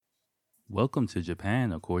Welcome to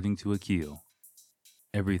Japan according to Akil.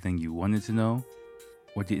 Everything you wanted to know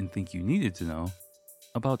or didn't think you needed to know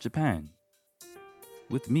about Japan.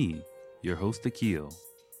 With me, your host Akil,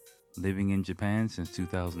 living in Japan since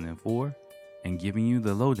 2004 and giving you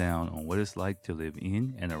the lowdown on what it's like to live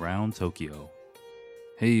in and around Tokyo.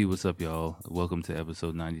 Hey, what's up, y'all? Welcome to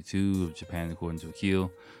episode 92 of Japan according to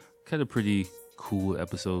Akil. Got a pretty cool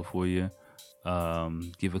episode for you.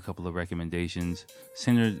 Give a couple of recommendations,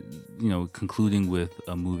 concluding with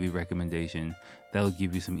a movie recommendation that'll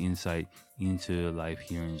give you some insight into life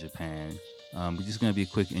here in Japan. We're just gonna be a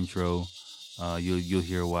quick intro. You'll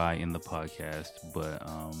hear why in the podcast, but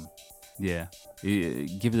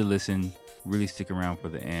give it a listen. Really stick around for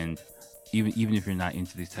the end. Even if you're not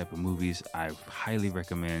into these type of movies, I highly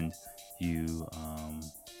recommend you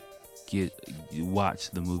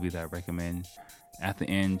watch the movie that I recommend. At the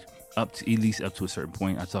end, at least up to a certain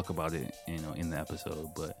point, I talk about it, in the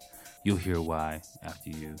episode, but you'll hear why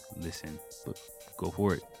after you listen. But go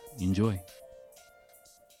for it. Enjoy.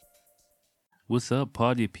 What's up,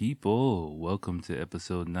 party people? Welcome to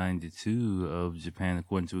episode 92 of Japan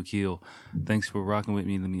According to Akil. Thanks for rocking with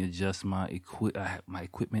me. Let me adjust my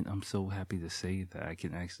equipment. I'm so happy to say that I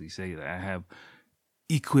can actually say that I have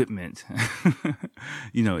equipment.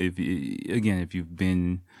 If you've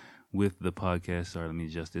been with the podcast, let me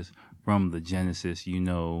adjust this, from the Genesis,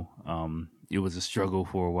 it was a struggle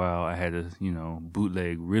for a while. I had a,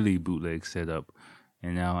 really bootleg setup,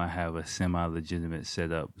 and now I have a semi-legitimate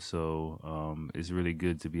setup. So it's really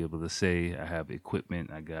good to be able to say I have equipment.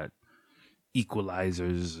 I got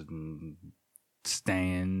equalizers and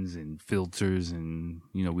stands and filters, and,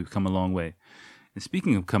 we've come a long way. And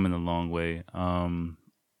speaking of coming a long way,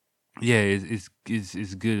 it's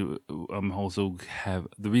good. I'm also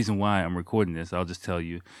the reason why I'm recording this. I'll just tell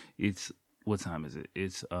you. What time is it?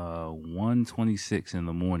 It's 1:26 in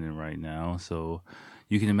the morning right now. So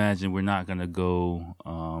you can imagine we're not gonna go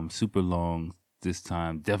super long this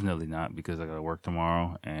time. Definitely not, because I gotta work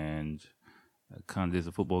tomorrow, and there's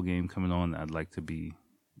a football game coming on that I'd like to be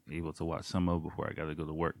able to watch some of before I gotta go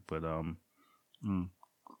to work. But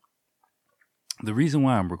the reason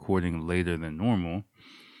why I'm recording later than normal.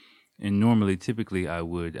 And typically, I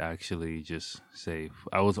would actually just say,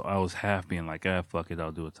 I was half being like, fuck it,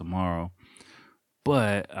 I'll do it tomorrow.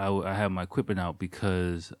 But I have my equipment out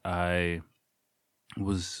because I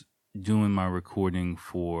was doing my recording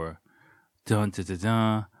for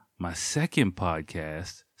my second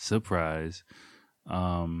podcast. Surprise.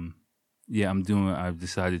 I've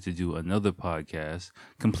decided to do another podcast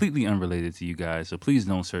completely unrelated to you guys. So please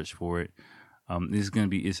don't search for it. It's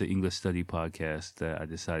an English study podcast that I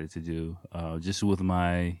decided to do, just with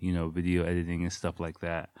my, video editing and stuff like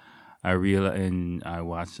that. I realized, and I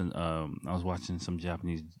was watching some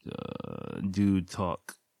Japanese dude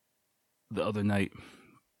talk the other night.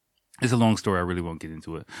 It's a long story. I really won't get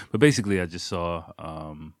into it, but basically I just saw,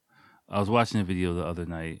 I was watching a video the other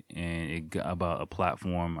night, and it got about a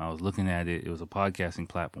platform. I was looking at it. It was a podcasting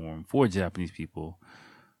platform for Japanese people.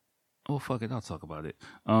 Oh, fuck it. I'll talk about it.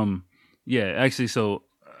 Yeah, actually, so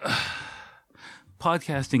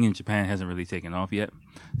podcasting in Japan hasn't really taken off yet.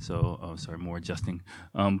 So, more adjusting.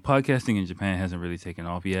 Podcasting in Japan hasn't really taken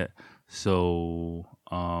off yet. So,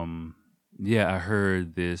 I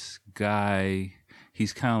heard this guy.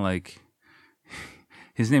 He's kind of like,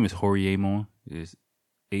 his name is Horieamon. It's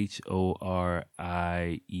Horieamon.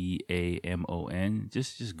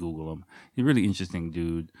 Just Google him. He's a really interesting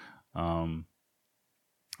dude.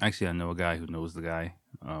 Actually, I know a guy who knows the guy.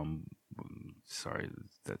 Sorry,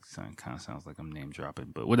 that kind of sounds like I'm name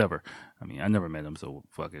dropping, but whatever. I mean, I never met him, so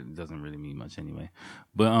fuck it. It doesn't really mean much anyway.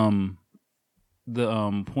 But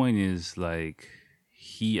the point is, like,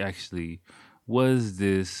 he actually was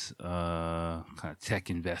this kind of tech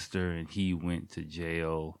investor, and he went to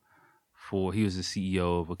jail he was the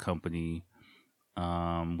CEO of a company.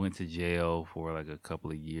 Went to jail for like a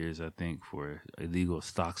couple of years, I think, for illegal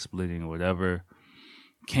stock splitting or whatever.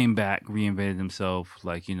 Came back, reinvented himself,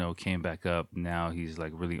 came back up. Now he's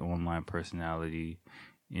like really online personality,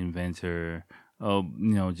 inventor,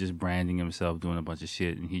 just branding himself, doing a bunch of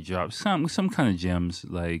shit. And he dropped some kind of gems,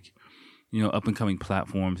 up and coming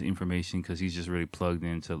platforms, information, because he's just really plugged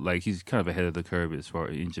into, he's kind of ahead of the curve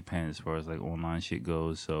in Japan as far as like online shit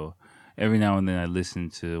goes. So every now and then I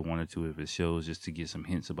listen to one or two of his shows just to get some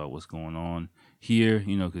hints about what's going on here,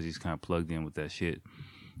 because he's kind of plugged in with that shit.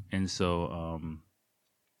 And so,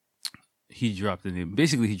 he dropped the name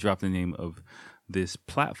of this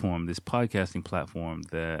platform, this podcasting platform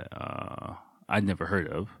that I'd never heard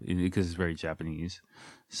of, because it's very Japanese.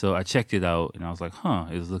 So I checked it out, and I was like,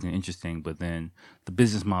 it was looking interesting. But then the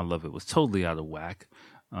business model of it was totally out of whack.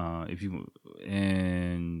 If you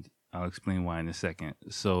and I'll explain why in a second.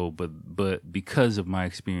 So, but because of my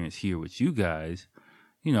experience here with you guys,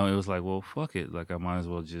 it was like, well, fuck it. Like, I might as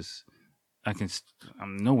well just.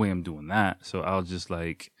 I'm no way I'm doing that. So I'll just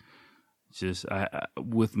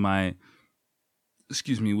with my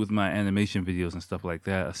with my animation videos and stuff like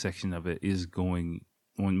that, a section of it is going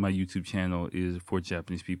on my YouTube channel is for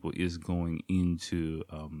Japanese people is going into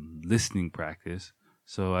listening practice.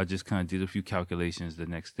 So I just kind of did a few calculations the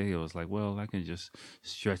next day. I was like, well, I can just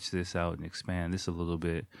stretch this out and expand this a little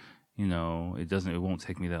bit. It won't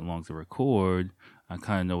take me that long to record. I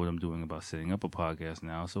kind of know what I'm doing about setting up a podcast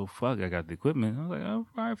now. So fuck, I got the equipment. I was like, all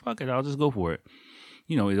right, fuck it. I'll just go for it.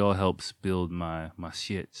 It all helps build my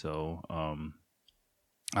shit. So,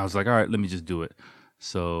 I was like, all right, let me just do it.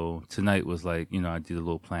 So tonight was like, I did a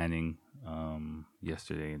little planning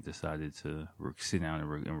yesterday and decided to sit down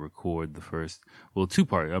and record the first, two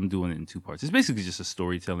part. I'm doing it in 2 parts. It's basically just a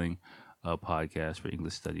storytelling podcast for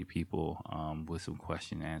English study people with some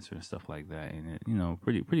question and answer and stuff like that. And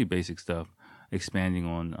it, pretty basic stuff, expanding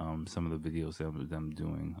on some of the videos that I'm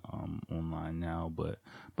doing online now. But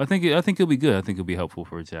I think it'll be good. I think it'll be helpful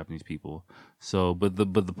for Japanese people. So, but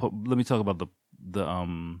let me talk about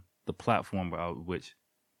the platform which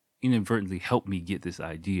inadvertently helped me get this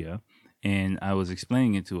idea. And I was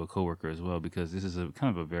explaining it to a coworker as well, because this is a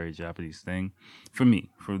kind of a very Japanese thing for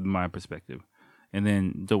me, from my perspective. And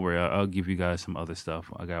then don't worry, I'll give you guys some other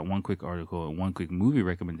stuff. I got one quick article and one quick movie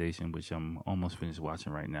recommendation, which I'm almost finished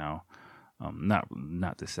watching right now.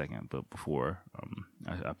 Not this second, but before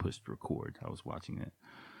I pushed record, I was watching it.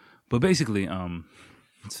 But basically,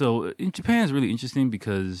 so in Japan is really interesting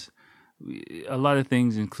because a lot of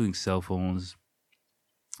things, including cell phones,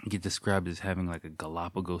 get described as having like a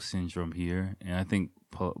Galapagos syndrome here, and I think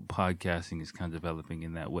podcasting is kind of developing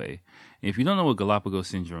in that way. And if you don't know what Galapagos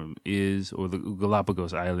syndrome is, or the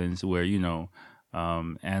Galapagos Islands, where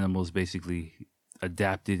animals basically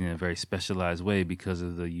adapted in a very specialized way because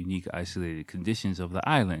of the unique isolated conditions of the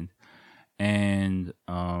island, and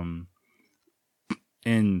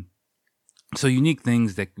so unique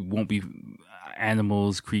things that won't be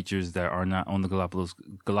animals, creatures that are not on the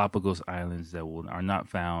Galapagos Islands that are not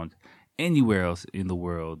found anywhere else in the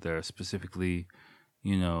world. That are specifically,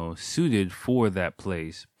 suited for that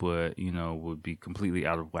place, but would be completely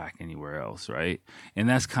out of whack anywhere else, right? And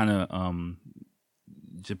that's kind of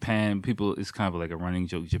Japan. People, it's kind of like a running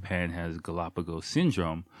joke. Japan has Galapagos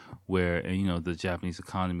syndrome, where the Japanese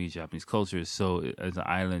economy, Japanese culture is so, as an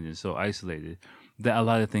island, is so isolated that a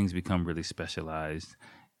lot of things become really specialized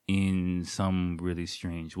in some really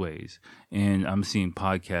strange ways. And I'm seeing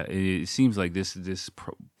podcast. It seems like this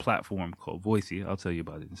platform called Voicey, I'll tell you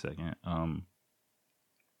about it in a second,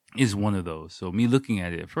 is one of those. So me looking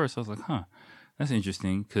at it at first, I was like, huh, that's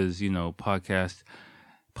interesting, because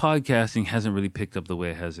podcasting hasn't really picked up the way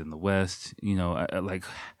it has in the West.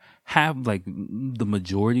 Have like the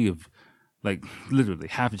majority of, like, literally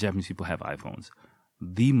half of Japanese people have iPhones.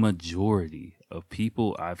 The majority of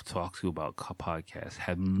people I've talked to about podcasts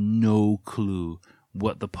have no clue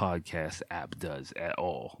what the podcast app does at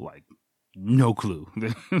all. Like, no clue.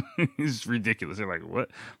 It's ridiculous. They're like, what?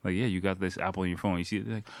 Like, yeah, you got this app on your phone. You see it,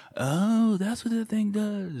 they're like, oh, that's what the thing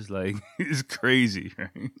does. Like, it's crazy,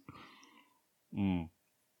 right?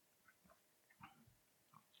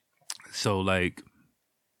 So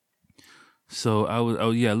I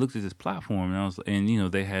looked at this platform,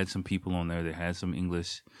 and they had some people on there. They had some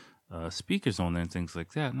English speakers on there and things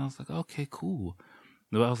like that. And I was like, okay, cool.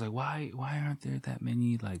 But I was like, why aren't there that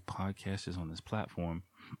many like podcasters on this platform?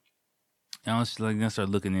 And I was like, then I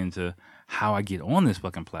started looking into how I get on this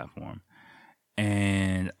fucking platform,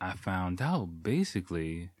 and I found out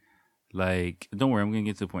basically, like, don't worry, I'm gonna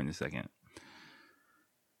get to the point in a second.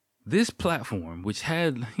 This platform, which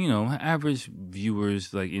had, average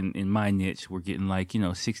viewers, like in my niche, were getting like,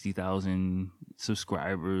 60,000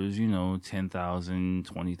 subscribers, 10,000,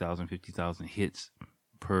 20,000, 50,000 hits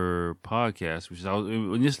per podcast, which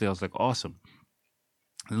initially I was like, awesome.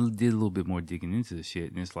 I did a little bit more digging into the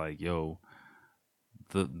shit, and it's like, yo,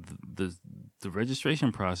 the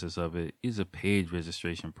registration process of it is a paid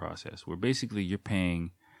registration process, where basically you're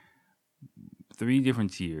paying 3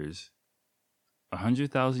 different tiers.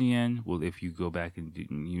 100,000 yen. Well, if you go back and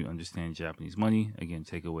you understand Japanese money, again,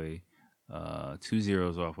 take away 2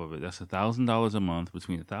 zeros off of it. That's $1,000 a month.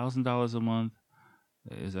 Between $1,000 a month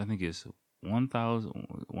is, I think it's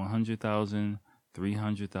 100,000,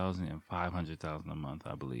 300,000, and 500,000 a month,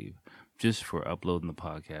 I believe, just for uploading the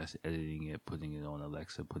podcast, editing it, putting it on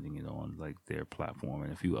Alexa, putting it on like their platform,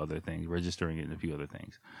 and a few other things, registering it, and a few other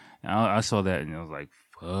things. And I saw that, and I was like,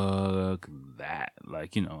 fuck that.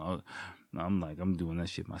 Like, I'm doing that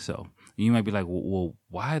shit myself. And you might be like, well,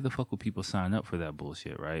 why the fuck would people sign up for that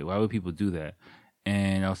bullshit, right? Why would people do that?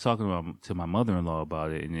 And I was talking to my mother-in-law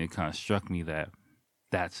about it, and it kind of struck me that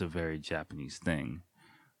that's a very Japanese thing.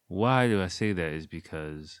 Why do I say that is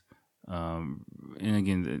because, and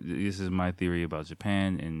again, this is my theory about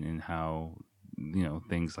Japan and how,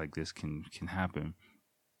 things like this can happen.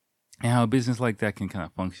 And how a business like that can kind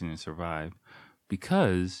of function and survive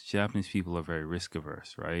because Japanese people are very risk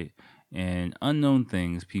averse, right? And unknown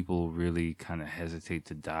things people really kind of hesitate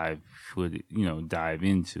to dive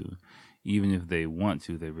into. Even if they want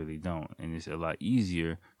to, they really don't. And it's a lot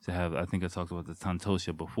easier to have, I think I talked about the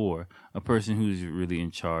Tantosha before, a person who's really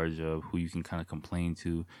in charge of who you can kind of complain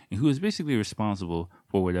to and who is basically responsible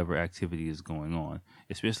for whatever activity is going on.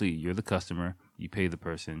 Especially you're the customer, you pay the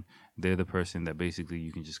person, they're the person that basically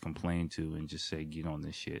you can just complain to and just say, get on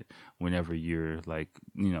this shit whenever you're like,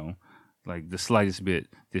 like the slightest bit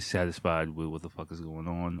dissatisfied with what the fuck is going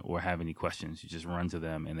on or have any questions. You just run to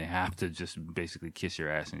them and they have to just basically kiss your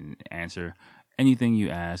ass and answer anything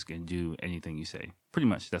you ask and do anything you say. Pretty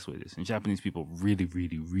much that's what it is. And Japanese people really,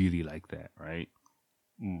 really, really like that, right?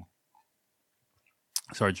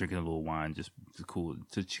 Started drinking a little wine just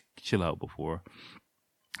to chill out before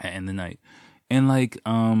I end the night. And like,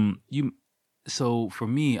 so for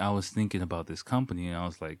me, I was thinking about this company and I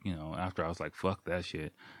was like, after I was like, fuck that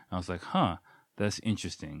shit. I was like, that's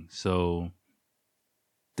interesting. So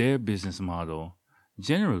their business model,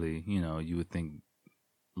 generally, you would think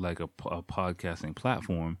like a podcasting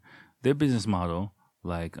platform, their business model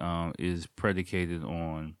is predicated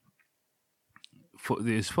on,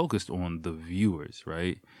 is focused on the viewers,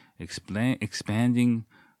 right? Expanding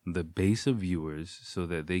the base of viewers so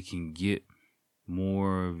that they can get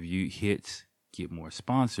more view hits, get more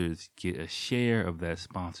sponsors, get a share of that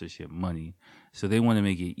sponsorship money. So they want to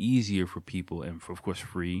make it easier for people and of course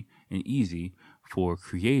free and easy for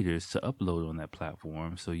creators to upload on that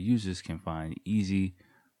platform so users can find easy,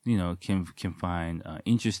 can find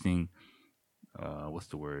interesting, what's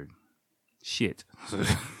the word? Shit.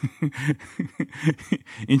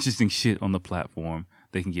 Interesting shit on the platform.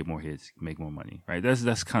 They can get more hits, make more money, right?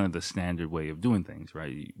 That's kind of the standard way of doing things,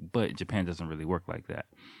 right? But Japan doesn't really work like that.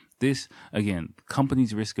 This, again,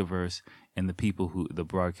 companies risk averse and the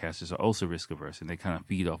broadcasters are also risk averse and they kind of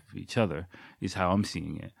feed off of each other is how I'm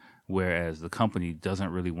seeing it. Whereas the company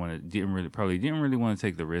didn't really want to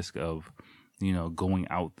take the risk of, going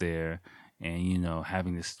out there and,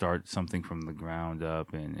 having to start something from the ground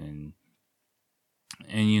up and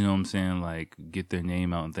you know what I'm saying, like get their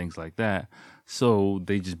name out and things like that. So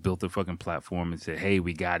they just built a fucking platform and said, hey,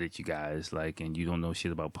 we got it, you guys. Like, and you don't know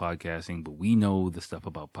shit about podcasting, but we know the stuff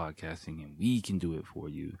about podcasting and we can do it for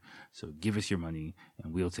you. So give us your money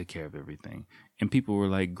and we'll take care of everything. And people were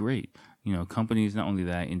like, great. Companies, not only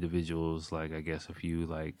that, individuals, like I guess a few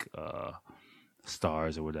like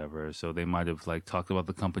stars or whatever. So they might have like talked about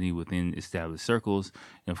the company within established circles.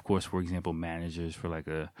 And of course, for example, managers for like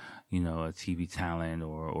a TV talent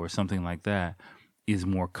or something like that is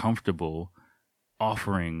more comfortable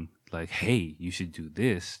offering like, hey, you should do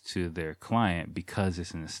this to their client because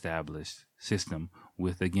it's an established system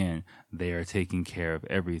with, again, they are taking care of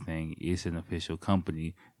everything. It's an official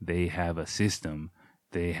company. They have a system.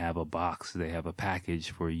 They have a box. They have a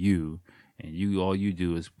package for you. And all you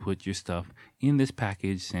do is put your stuff in this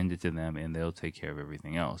package, send it to them, and they'll take care of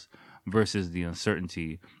everything else. Versus the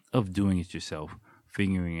uncertainty of doing it yourself,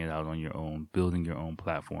 figuring it out on your own, building your own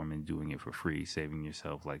platform and doing it for free, saving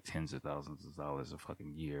yourself like tens of thousands of dollars a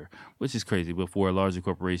fucking year, which is crazy. But for a larger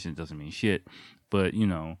corporation, it doesn't mean shit. But,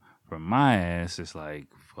 for my ass, it's like,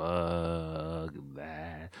 fuck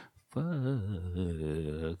that.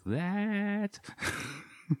 Fuck that.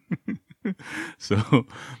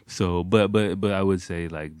 But I would say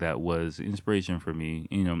like that was inspiration for me,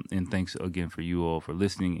 and thanks again for you all for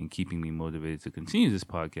listening and keeping me motivated to continue this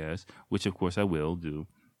podcast, which of course I will do.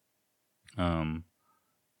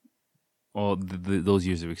 All those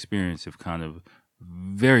years of experience have kind of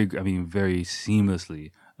very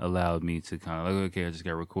seamlessly allowed me to kind of like, okay, I just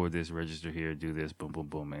got to record this, register here, do this, boom, boom,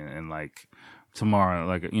 boom. And like tomorrow,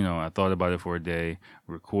 like, I thought about it for a day,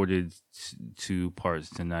 recorded 2 parts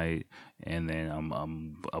tonight, and then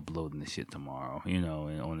I'm uploading the shit tomorrow, and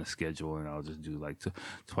on a schedule, and I'll just do like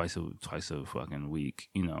twice a fucking week,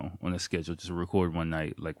 on a schedule, just record one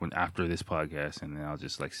night, like after this podcast, and then I'll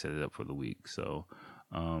just like set it up for the week. So,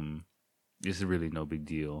 this is really no big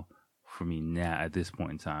deal for me now at this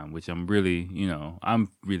point in time, which I'm really, I'm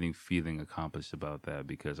really feeling accomplished about that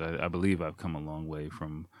because I believe I've come a long way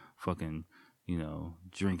from fucking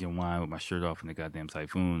drinking wine with my shirt off in the goddamn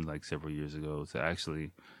typhoon like several years ago to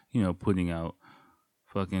actually, putting out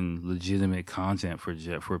fucking legitimate content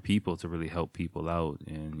for people to really help people out,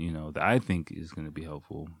 and that I think is going to be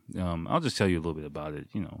helpful. I'll just tell you a little bit about it.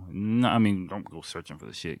 I mean, don't go searching for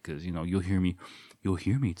the shit because you'll hear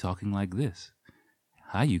me talking like this.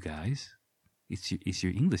 Hi, you guys. It's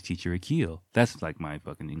your English teacher Akil. That's like my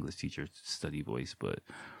fucking English teacher study voice, but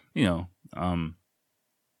you know, um,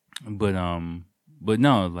 but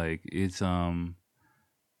no, like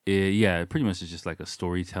yeah, pretty much it's just like a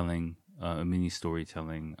storytelling, a mini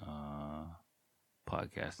storytelling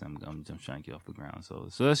podcast. I'm trying to get off the ground, so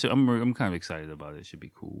that's I'm kind of excited about it. It should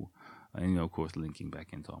be cool, and of course, linking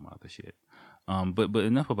back into all my other shit. But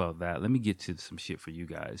enough about that. Let me get to some shit for you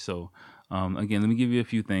guys. So, again, let me give you a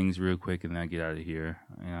few things real quick, and then I get out of here.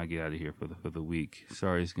 And I get out of here for the week.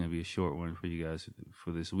 Sorry, it's gonna be a short one for you guys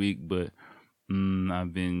for this week, but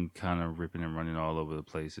I've been kind of ripping and running all over the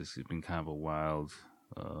place. It's been kind of a wild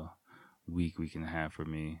week and a half for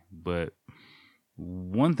me. But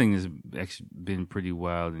one thing that's actually been pretty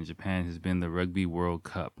wild in Japan has been the Rugby World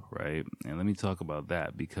Cup, right? And let me talk about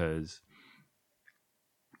that because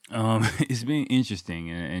it's been interesting,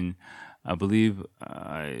 and I believe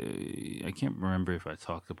I can't remember if I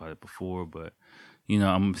talked about it before, but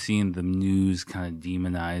I'm seeing the news kind of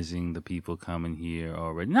demonizing the people coming here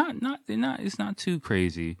already. It's not too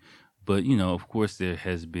crazy, but of course there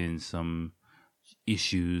has been some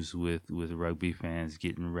issues with rugby fans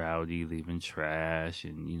getting rowdy, leaving trash,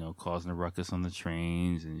 and causing a ruckus on the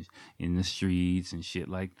trains and in the streets and shit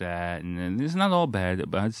like that. And then it's not all bad,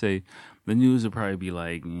 but I'd say the news would probably be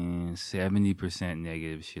like 70%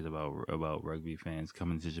 negative shit about rugby fans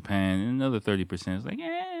coming to Japan, and another 30% is like,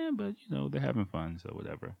 but they're having fun, so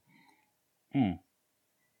whatever.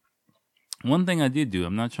 One thing I did do,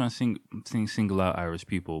 I'm not trying to single out Irish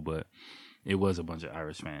people, but it was a bunch of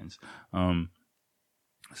Irish fans.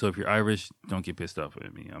 So if you're Irish, don't get pissed off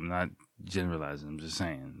at me. I'm not generalizing. I'm just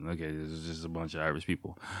saying. Okay, there's just a bunch of Irish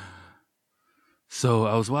people. So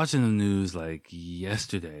I was watching the news like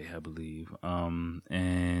yesterday, I believe,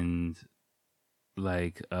 and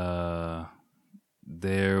like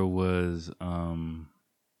there was Ireland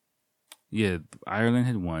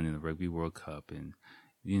had won in the Rugby World Cup, and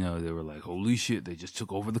they were like, holy shit, they just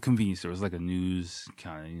took over the convenience store. It was like a news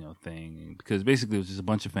kind of, thing. Because basically it was just a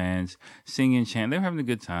bunch of fans singing, chanting. They were having a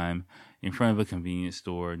good time in front of a convenience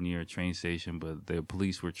store near a train station, but the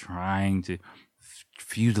police were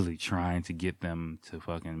futilely trying to get them to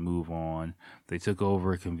fucking move on. They took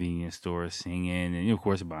over a convenience store singing and, of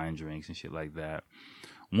course, buying drinks and shit like that.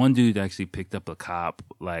 One dude actually picked up a cop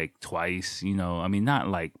like twice, I mean, not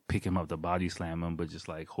like pick him up to body slam him, but just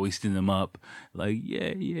like hoisting him up, like,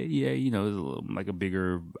 yeah. It was like a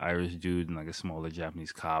bigger Irish dude and like a smaller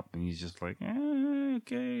Japanese cop. And he's just like,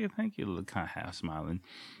 okay, thank you, kind of half smiling.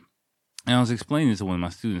 And I was explaining to one of my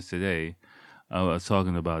students today, I was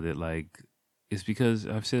talking about it, like, it's because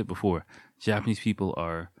I've said it before, Japanese people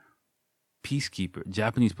are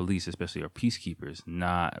Japanese police especially are peacekeepers,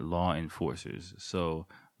 not law enforcers. So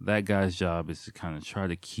that guy's job is to kind of try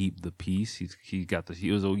to keep the peace. He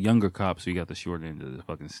was a younger cop, so he got the short end of the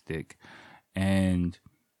fucking stick. And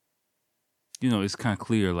it's kind of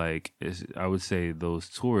clear, like, I would say those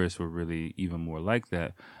tourists were really even more like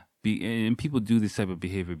that. And people do this type of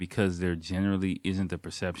behavior because there generally isn't the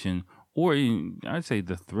perception, or I'd say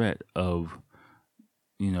the threat of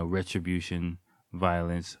retribution,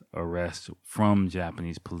 violence, arrest from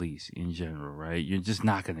Japanese police in general, right? You're just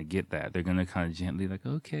not going to get that. They're going to kind of gently like,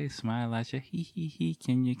 okay, smile at you, he,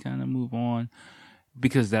 can you kind of move on?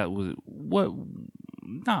 Because that was what,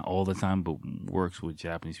 not all the time, but works with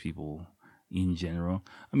Japanese people in general.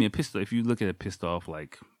 I mean, if you look at a pissed off,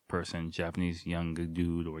 like, person, Japanese young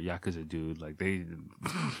dude or Yakuza dude, like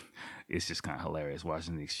it's just kind of hilarious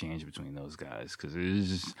watching the exchange between those guys, because it's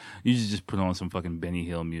just, you just put on some fucking Benny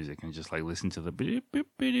Hill music and just like listen to the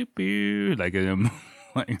like them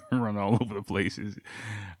like run all over the places.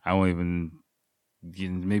 I won't even,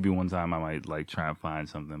 maybe one time I might like try and find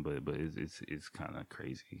something, but it's kind of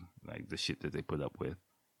crazy, like the shit that they put up with.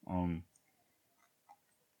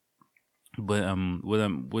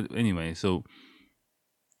 Anyway, so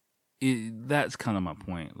that's kind of my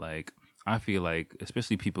point. Like, I feel like,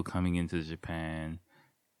 especially people coming into Japan,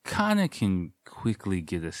 kind of can quickly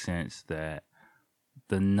get a sense that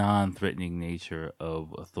the non-threatening nature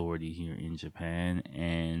of authority here in Japan,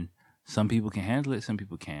 and some people can handle it, some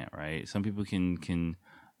people can't, right? Some people can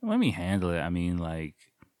let me handle it. I mean, like,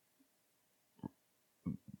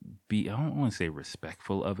 I don't want to say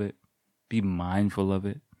respectful of it, be mindful of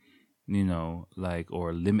it, like,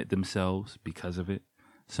 or limit themselves because of it.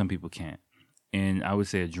 Some people can't. And I would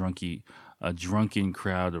say a drunken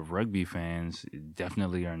crowd of rugby fans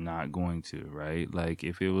definitely are not going to, right? Like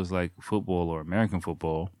if it was like football or American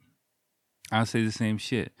football, I'd say the same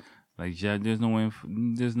shit. Like, there's no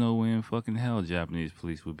way in fucking hell Japanese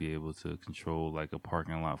police would be able to control like a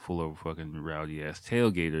parking lot full of fucking rowdy ass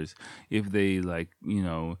tailgaters if they like,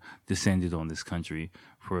 descended on this country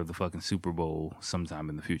for the fucking Super Bowl sometime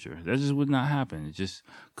in the future. That just would not happen. It just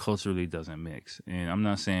culturally doesn't mix. And I'm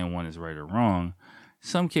not saying one is right or wrong.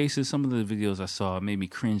 Some cases, some of the videos I saw made me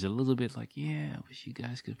cringe a little bit. Like, yeah, I wish you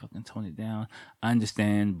guys could fucking tone it down. I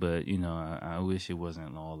understand, but I wish it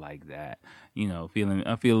wasn't all like that. I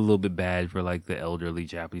feel a little bit bad for like the elderly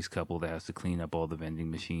Japanese couple that has to clean up all the vending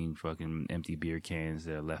machine fucking empty beer cans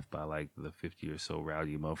that are left by like the 50 or so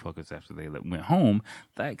rowdy motherfuckers after they went home.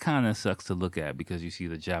 That kind of sucks to look at because you see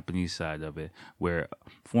the Japanese side of it, where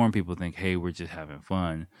foreign people think, hey, we're just having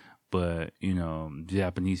fun, but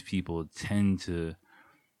Japanese people tend to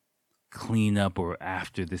clean up or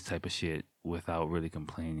after this type of shit without really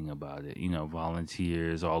complaining about it.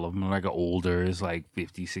 Volunteers, all of them are like older. It's like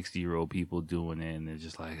 50, 60-year-old people doing it, and they're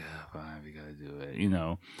just like, fine, we gotta do it,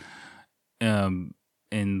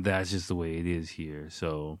 and that's just the way it is here.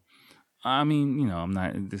 So, I mean,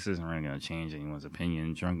 this isn't really gonna change anyone's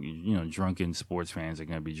opinion. Drunken sports fans are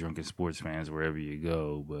gonna be drunken sports fans wherever you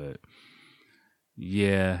go, but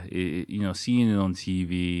yeah, seeing it on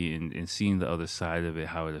TV and seeing the other side of it,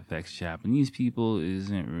 how it affects Japanese people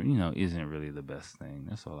isn't really the best thing.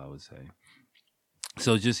 That's all I would say.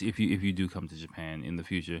 So just if you do come to Japan in the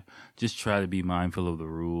future, just try to be mindful of the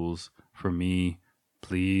rules. For me,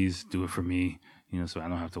 please do it for me, so I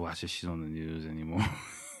don't have to watch this shit on the news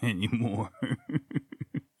anymore.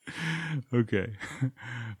 Okay.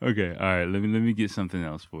 Okay. All right. Let me get something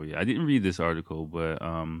else for you. I didn't read this article, but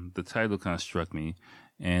the title kind of struck me,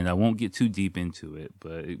 and I won't get too deep into it.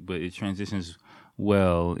 But it transitions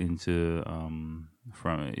well into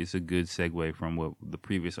it's a good segue from what the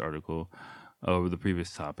previous article or the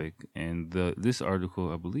previous topic. And this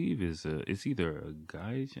article, I believe, it's either a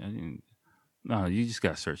guide. No, you just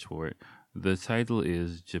got to search for it. The title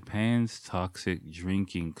is Japan's toxic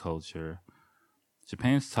drinking culture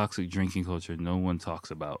no one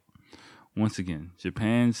talks about. Once again,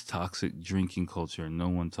 Japan's toxic drinking culture no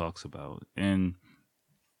one talks about. And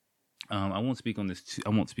I won't speak on this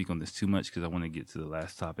too much because I want to get to the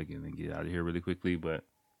last topic and then get out of here really quickly. But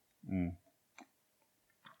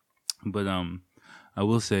I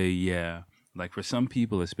will say, yeah, like for some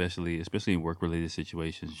people, especially in work related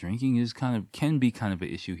situations, drinking can be kind of an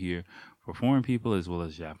issue here for foreign people as well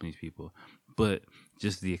as Japanese people. But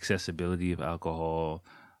just the accessibility of alcohol,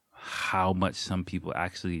 how much some people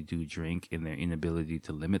actually do drink, and their inability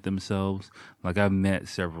to limit themselves. Like I've met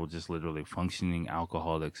several just literally functioning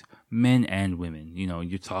alcoholics, men and women.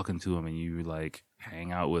 You're talking to them and you like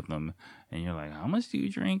hang out with them and you're like, how much do you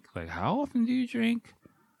drink? Like, how often do you drink?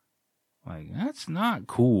 Like, that's not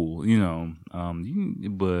cool,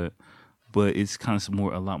 but it's kind of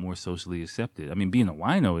a lot more socially accepted. I mean, being a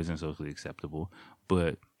wino isn't socially acceptable,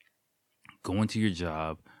 but going to your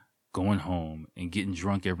job, going home, and getting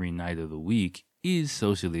drunk every night of the week is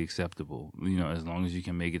socially acceptable. As long as you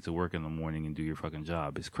can make it to work in the morning and do your fucking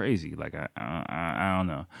job. It's crazy. Like I don't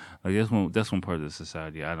know. Like that's one part of the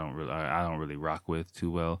society I don't really rock with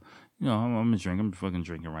too well. I'm fucking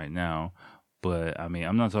drinking right now. But I mean,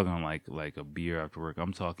 I'm not talking like a beer after work.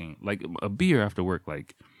 I'm talking like a beer after work,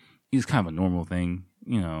 like is kind of a normal thing,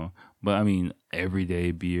 But I mean,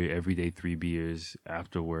 everyday beer, everyday 3 beers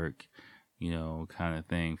after work, kind of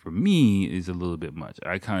thing for me is a little bit much.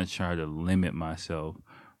 I kind of try to limit myself.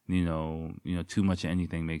 Too much of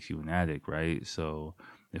anything makes you an addict, right? So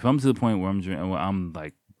if I'm to the point where I'm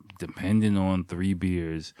like depending on 3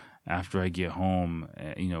 beers after I get home,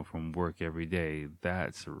 from work every day,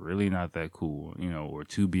 that's really not that cool, or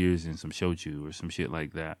 2 beers and some shochu or some shit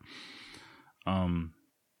like that.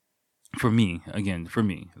 For me,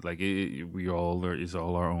 like it's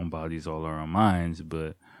all our own bodies, all our own minds,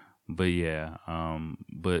 but yeah,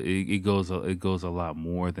 but it goes a lot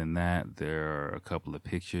more than that. There are a couple of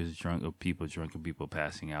pictures drunken people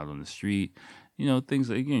passing out on the street. Things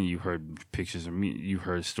like, again, you've heard pictures of me, you've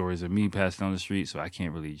heard stories of me passing on the street, so I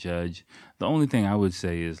can't really judge. The only thing I would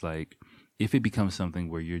say is like, if it becomes something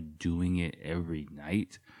where you're doing it every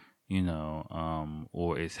night,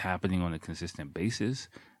 or it's happening on a consistent basis,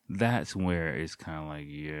 that's where it's kind of like,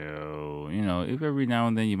 if every now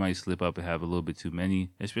and then you might slip up and have a little bit too many,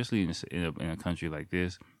 especially in a country like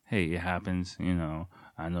this, hey, it happens,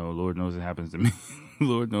 I know, Lord knows it happens to me.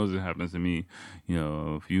 Lord knows it happens to me,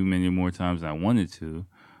 a few many more times than I wanted to.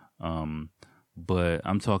 but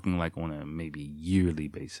I'm talking like on a maybe yearly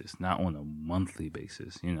basis, not on a monthly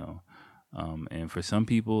basis, you know. And for some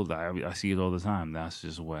people, I see it all the time. That's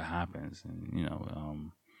just what happens, and you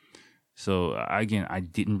know. So again, I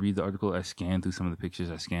didn't read the article. I scanned through some of the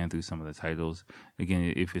pictures. I scanned through some of the titles.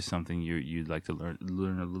 Again, if it's something you'd like to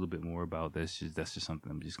learn a little bit more about, that's just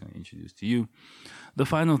something I'm just going to introduce to you. The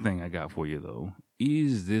final thing I got for you though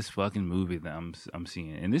is this fucking movie that I'm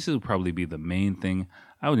seeing, and this will probably be the main thing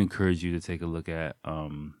I would encourage you to take a look at.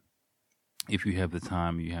 If you have the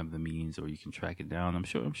time, you have the means, or you can track it down. I'm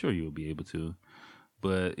sure you'll be able to.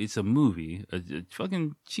 But it's a movie, a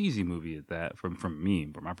fucking cheesy movie at that. From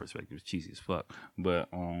me, from my perspective, it's cheesy as fuck. But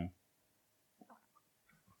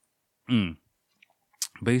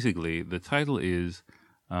basically, the title is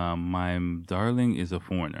 "My Darling Is a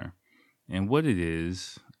Foreigner," and what it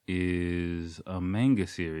is a manga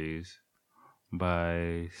series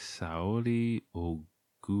by Saori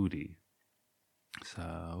Oguri.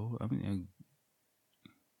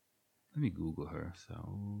 Let me Google her.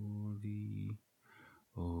 Saori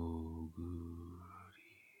Oguri.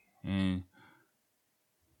 And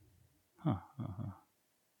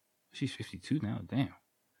she's 52 now. Damn.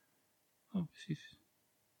 Oh,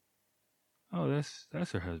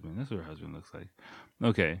 that's her husband. That's what her husband looks like.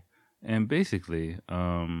 Okay. And basically,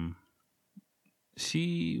 what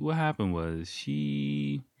happened was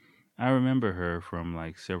I remember her from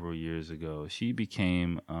like several years ago. She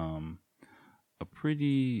became a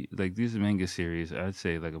pretty, like, this manga series, I'd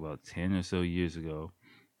say like about 10 or so years ago.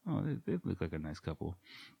 Oh, they look like a nice couple.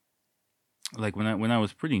 Like when I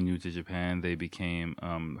was pretty new to Japan, they became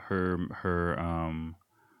her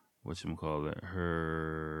whatchamacallit,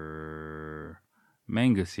 her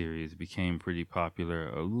manga series became pretty popular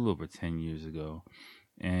a little over 10 years ago.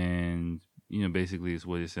 And you know, basically it's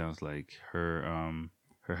what it sounds like. Her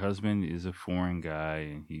husband is a foreign guy,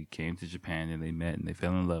 and he came to Japan, and they met, and they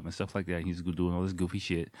fell in love, and stuff like that. He's doing all this goofy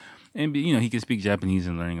shit, and you know, he can speak Japanese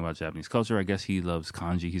and learning about Japanese culture. I guess he loves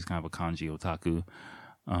kanji. He's kind of a kanji otaku,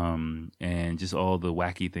 and just all the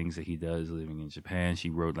wacky things that he does living in Japan. She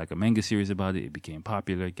wrote like a manga series about it. It became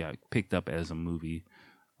popular. It got picked up as a movie.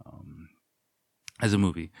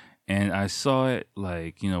 And I saw it,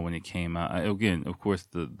 like, you know, when it came out. Again, of course,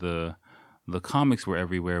 the comics were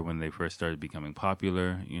everywhere when they first started becoming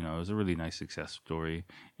popular. You know, it was a really nice success story.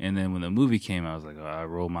 And then when the movie came out, I was like, oh, I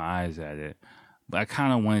rolled my eyes at it. But I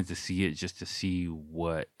kind of wanted to see it just to see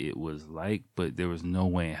what it was like. But there was no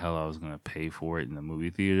way in hell I was going to pay for it in the movie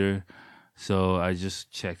theater. So I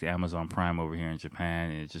just checked Amazon Prime over here in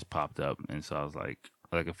Japan, and it just popped up. And so I was like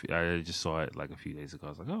I just saw it like a few days ago. I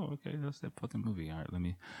was like, oh, okay, that's that fucking movie. All right, let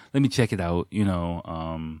me check it out. You know,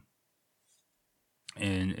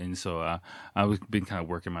 and so I was been kind of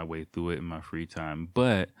working my way through it in my free time.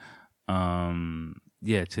 But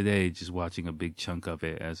yeah, today just watching a big chunk of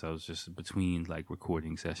it as I was just between like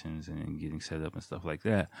recording sessions and getting set up and stuff like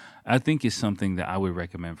that. I think it's something that I would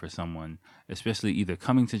recommend for someone, especially either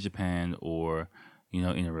coming to Japan or, you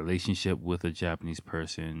know, in a relationship with a Japanese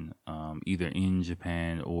person, either in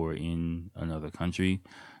Japan or in another country.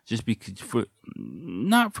 Just because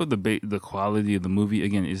not for the quality of the movie.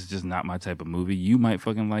 Again, it's just not my type of movie. You might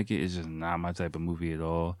fucking like it. It's just not my type of movie at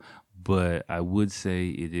all. But I would say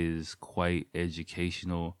it is quite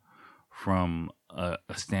educational from a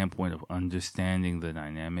standpoint of understanding the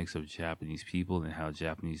dynamics of Japanese people and how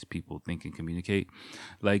Japanese people think and communicate.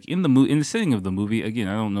 Like in the setting of the movie, again,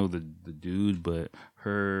 I don't know the dude, but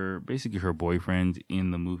her boyfriend in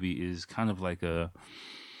the movie is kind of like a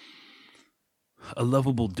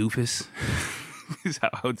lovable doofus. Is how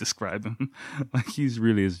I would describe him. Like he's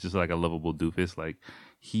really is just like a lovable doofus. Like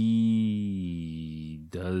he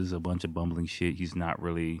does a bunch of bumbling shit. He's not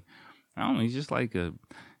really, I don't know, he's like a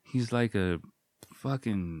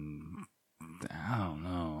fucking, I don't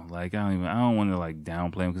know. Like I don't want to like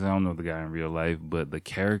downplay him because I don't know the guy in real life, but the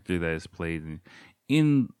character that is played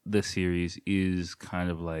in the series is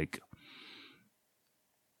kind of like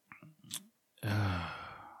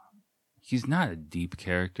he's not a deep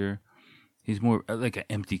character. He's more like an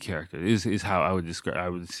empty character. Is how I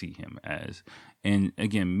would see him as. And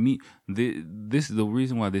again, the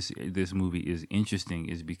reason why this movie is interesting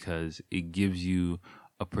is because it gives you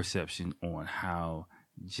a perception on how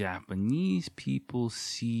Japanese people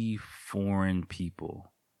see foreign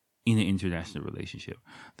people in an international relationship.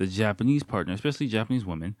 The Japanese partner, especially Japanese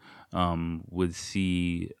women, would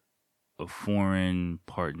see a foreign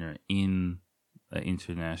partner in an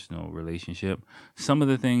international relationship. Some of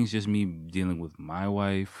the things, just me dealing with my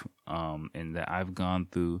wife, and that I've gone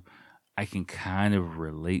through, I can kind of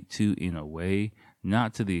relate to in a way,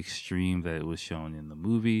 not to the extreme that it was shown in the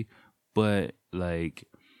movie, but like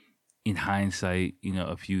in hindsight,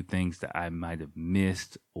 a few things that I might have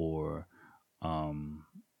missed, or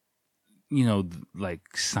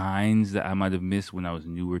like signs that I might have missed when I was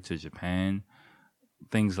newer to Japan,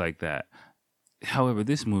 things like that. However,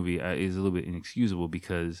 this movie is a little bit inexcusable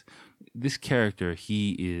because this character,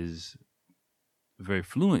 he is very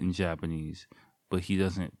fluent in Japanese, but he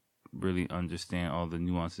doesn't really understand all the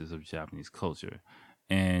nuances of Japanese culture.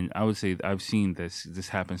 And I would say I've seen this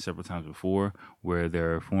happen several times before, where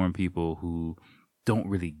there are foreign people who don't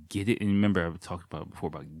really get it. And remember, I've talked about before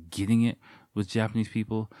about getting it with Japanese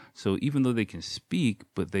people. So even though they can speak,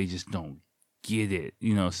 but they just don't get it,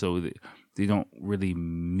 so they don't really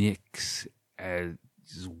mix as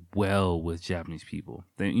well with Japanese people.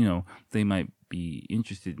 They might be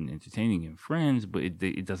interested in entertaining and friends, but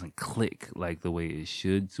it doesn't click like the way it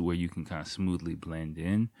should, to where you can kind of smoothly blend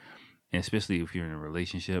in. And especially if you're in a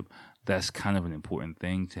relationship, that's kind of an important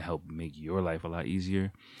thing to help make your life a lot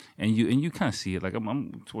easier. And you kind of see it. Like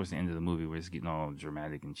I'm towards the end of the movie where it's getting all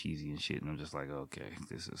dramatic and cheesy and shit, and I'm just like, okay,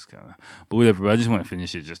 this is kind of, but whatever. But I just want to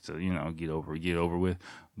finish it just to get over with.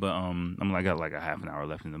 But I got like a half an hour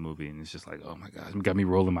left in the movie, and it's just like, oh my god, it got me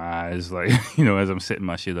rolling my eyes, like as I'm setting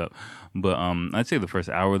my shit up. But I'd say the first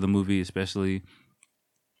hour of the movie, especially,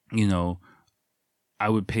 I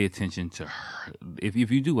would pay attention to her. If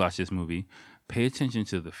you do watch this movie, pay attention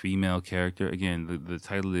to the female character. Again, the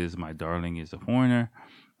title is My Darling is a Foreigner.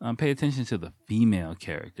 Pay attention to the female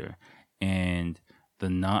character and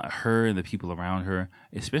her and the people around her,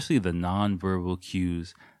 especially the nonverbal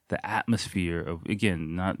cues, the atmosphere of,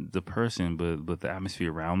 again, not the person, but the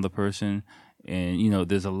atmosphere around the person. And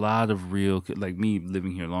there's a lot of real, like me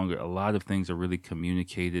living here longer, a lot of things are really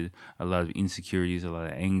communicated, a lot of insecurities, a lot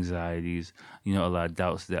of anxieties, a lot of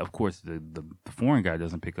doubts that, of course, the foreign guy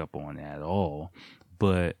doesn't pick up on at all.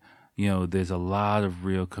 But there's a lot of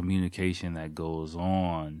real communication that goes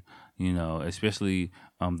on, especially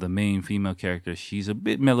the main female character. She's a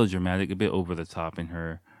bit melodramatic, a bit over the top in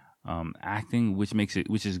her acting, which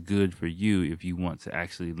is good for you if you want to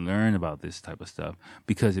actually learn about this type of stuff,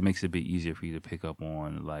 because it makes it a bit easier for you to pick up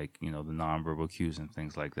on, like, the nonverbal cues and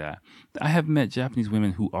things like that. I have met Japanese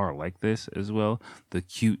women who are like this as well. The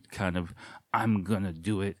cute kind of, I'm gonna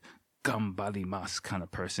do it, gambarimasu kind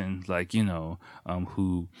of person, like,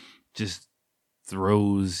 who just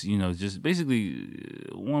throws, just basically,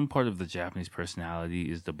 one part of the Japanese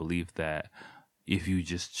personality is the belief that if you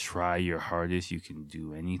just try your hardest, you can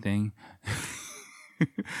do anything.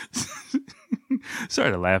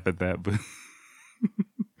 Sorry to laugh at that, but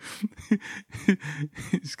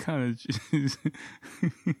it's kind of it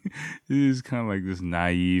is kind of like this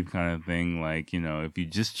naive kind of thing. Like, if you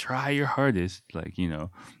just try your hardest, like,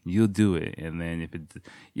 you'll do it. And then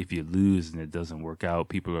if you lose and it doesn't work out,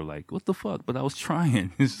 people are like, what the fuck? But I was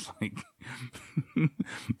trying. It's like,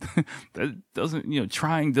 that doesn't,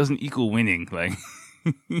 trying doesn't equal winning. Like,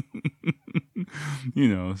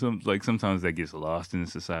 sometimes that gets lost in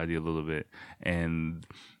society a little bit. And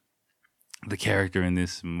the character in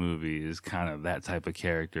this movie is kind of that type of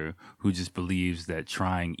character who just believes that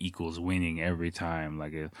trying equals winning every time.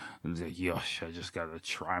 Like, yosh, I just gotta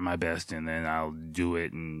try my best and then I'll do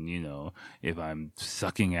it. And, if I'm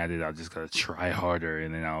sucking at it, I'll just gotta try harder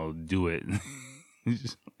and then I'll do it. It's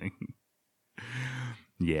just like,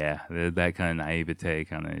 yeah, that kind of naivete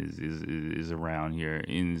kind of is around here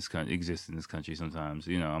in this country, exists in this country sometimes.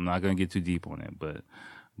 I'm not gonna get too deep on it, but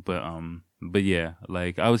yeah,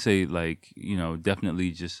 like I would say, like,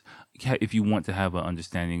 definitely just if you want to have an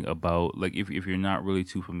understanding about, like, if you're not really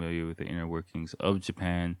too familiar with the inner workings of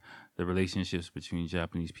Japan, the relationships between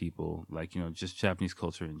Japanese people, like, just Japanese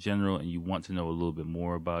culture in general, and you want to know a little bit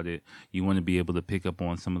more about it, you want to be able to pick up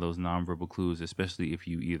on some of those nonverbal clues, especially if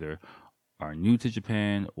you either are new to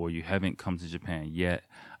Japan or you haven't come to Japan yet.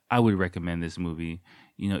 I would recommend this movie.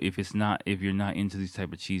 If you're not into these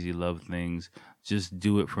type of cheesy love things, just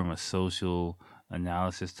do it from a social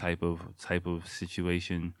analysis type of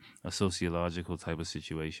situation, a sociological type of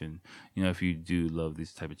situation. If you do love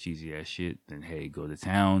this type of cheesy ass shit, then hey, go to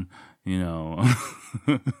town.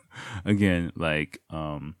 Again, like,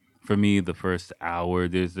 for me, the first hour,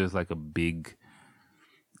 there's like a big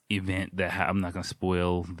event that I'm not gonna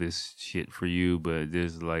spoil this shit for you, but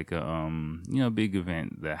there's like a big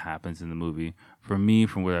event that happens in the movie. For me,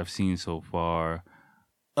 from what I've seen so far,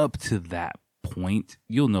 up to that point,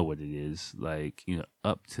 you'll know what it is. Like,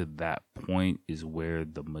 up to that point is where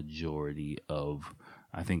the majority of,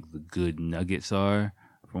 I think, the good nuggets are.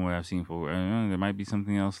 From what I've seen, there might be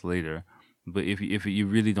something else later, But if you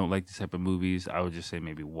really don't like this type of movies, I would just say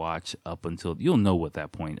maybe watch up until you'll know what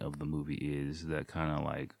that point of the movie is, that kind of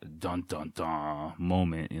like dun dun dun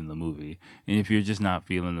moment in the movie. And if you're just not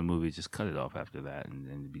feeling the movie, just cut it off after that and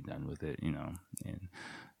then be done with it, you know. And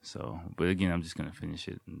so, but again, I'm just gonna finish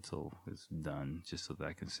it until it's done, just so that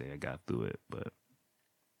I can say I got through it. But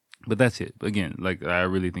that's it. Again, like I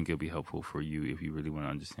really think it'll be helpful for you if you really want to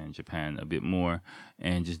understand Japan a bit more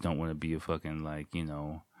and just don't want to be a fucking like, you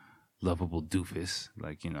know, lovable doofus,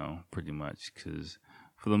 like, you know, pretty much. Because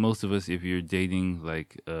for the most of us, if you're dating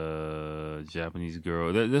like a Japanese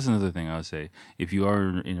girl, that's another thing I'll say. If you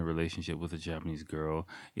are in a relationship with a Japanese girl,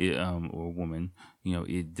 or woman, you know,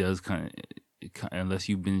 it does kind of, unless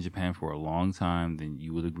you've been in Japan for a long time, then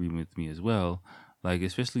you would agree with me as well. Like,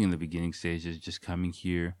 especially in the beginning stages, just coming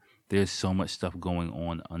here, there's so much stuff going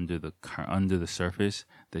on under the surface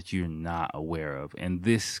that you're not aware of. And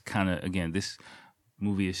this kind of, again, this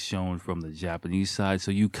movie is shown from the Japanese side, so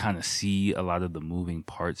you kind of see a lot of the moving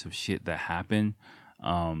parts of shit that happen,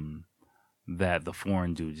 that the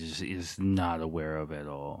foreign dude just is not aware of at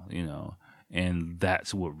all, you know. And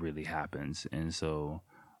that's what really happens. And so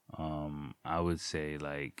I would say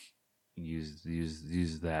like use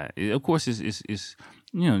that. Of course, it's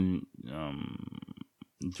you know,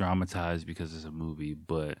 dramatized because it's a movie,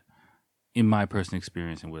 but in my personal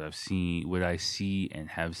experience and what I see and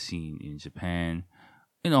have seen in Japan,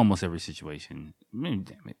 in almost every situation, damn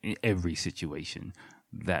it, in every situation,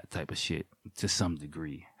 that type of shit to some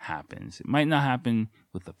degree happens. It might not happen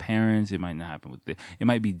with the parents. It might not happen with it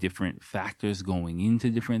might be different factors going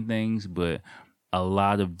into different things, but a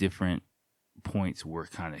lot of different points were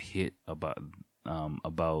kind of hit about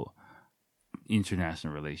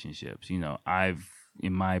international relationships. You know, I've,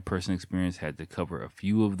 in my personal experience, had to cover a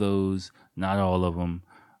few of those, not all of them.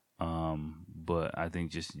 But I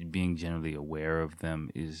think just being generally aware of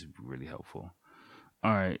them is really helpful.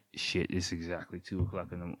 All right, shit. It's exactly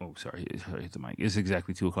 2:00 in the. Oh, sorry, I hit the mic. It's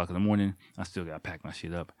exactly 2:00 in the morning. I still gotta pack my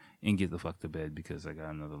shit up and get the fuck to bed because I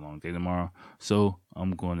got another long day tomorrow. So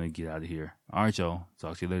I'm gonna get out of here. All right, y'all.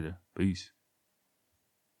 Talk to you later. Peace.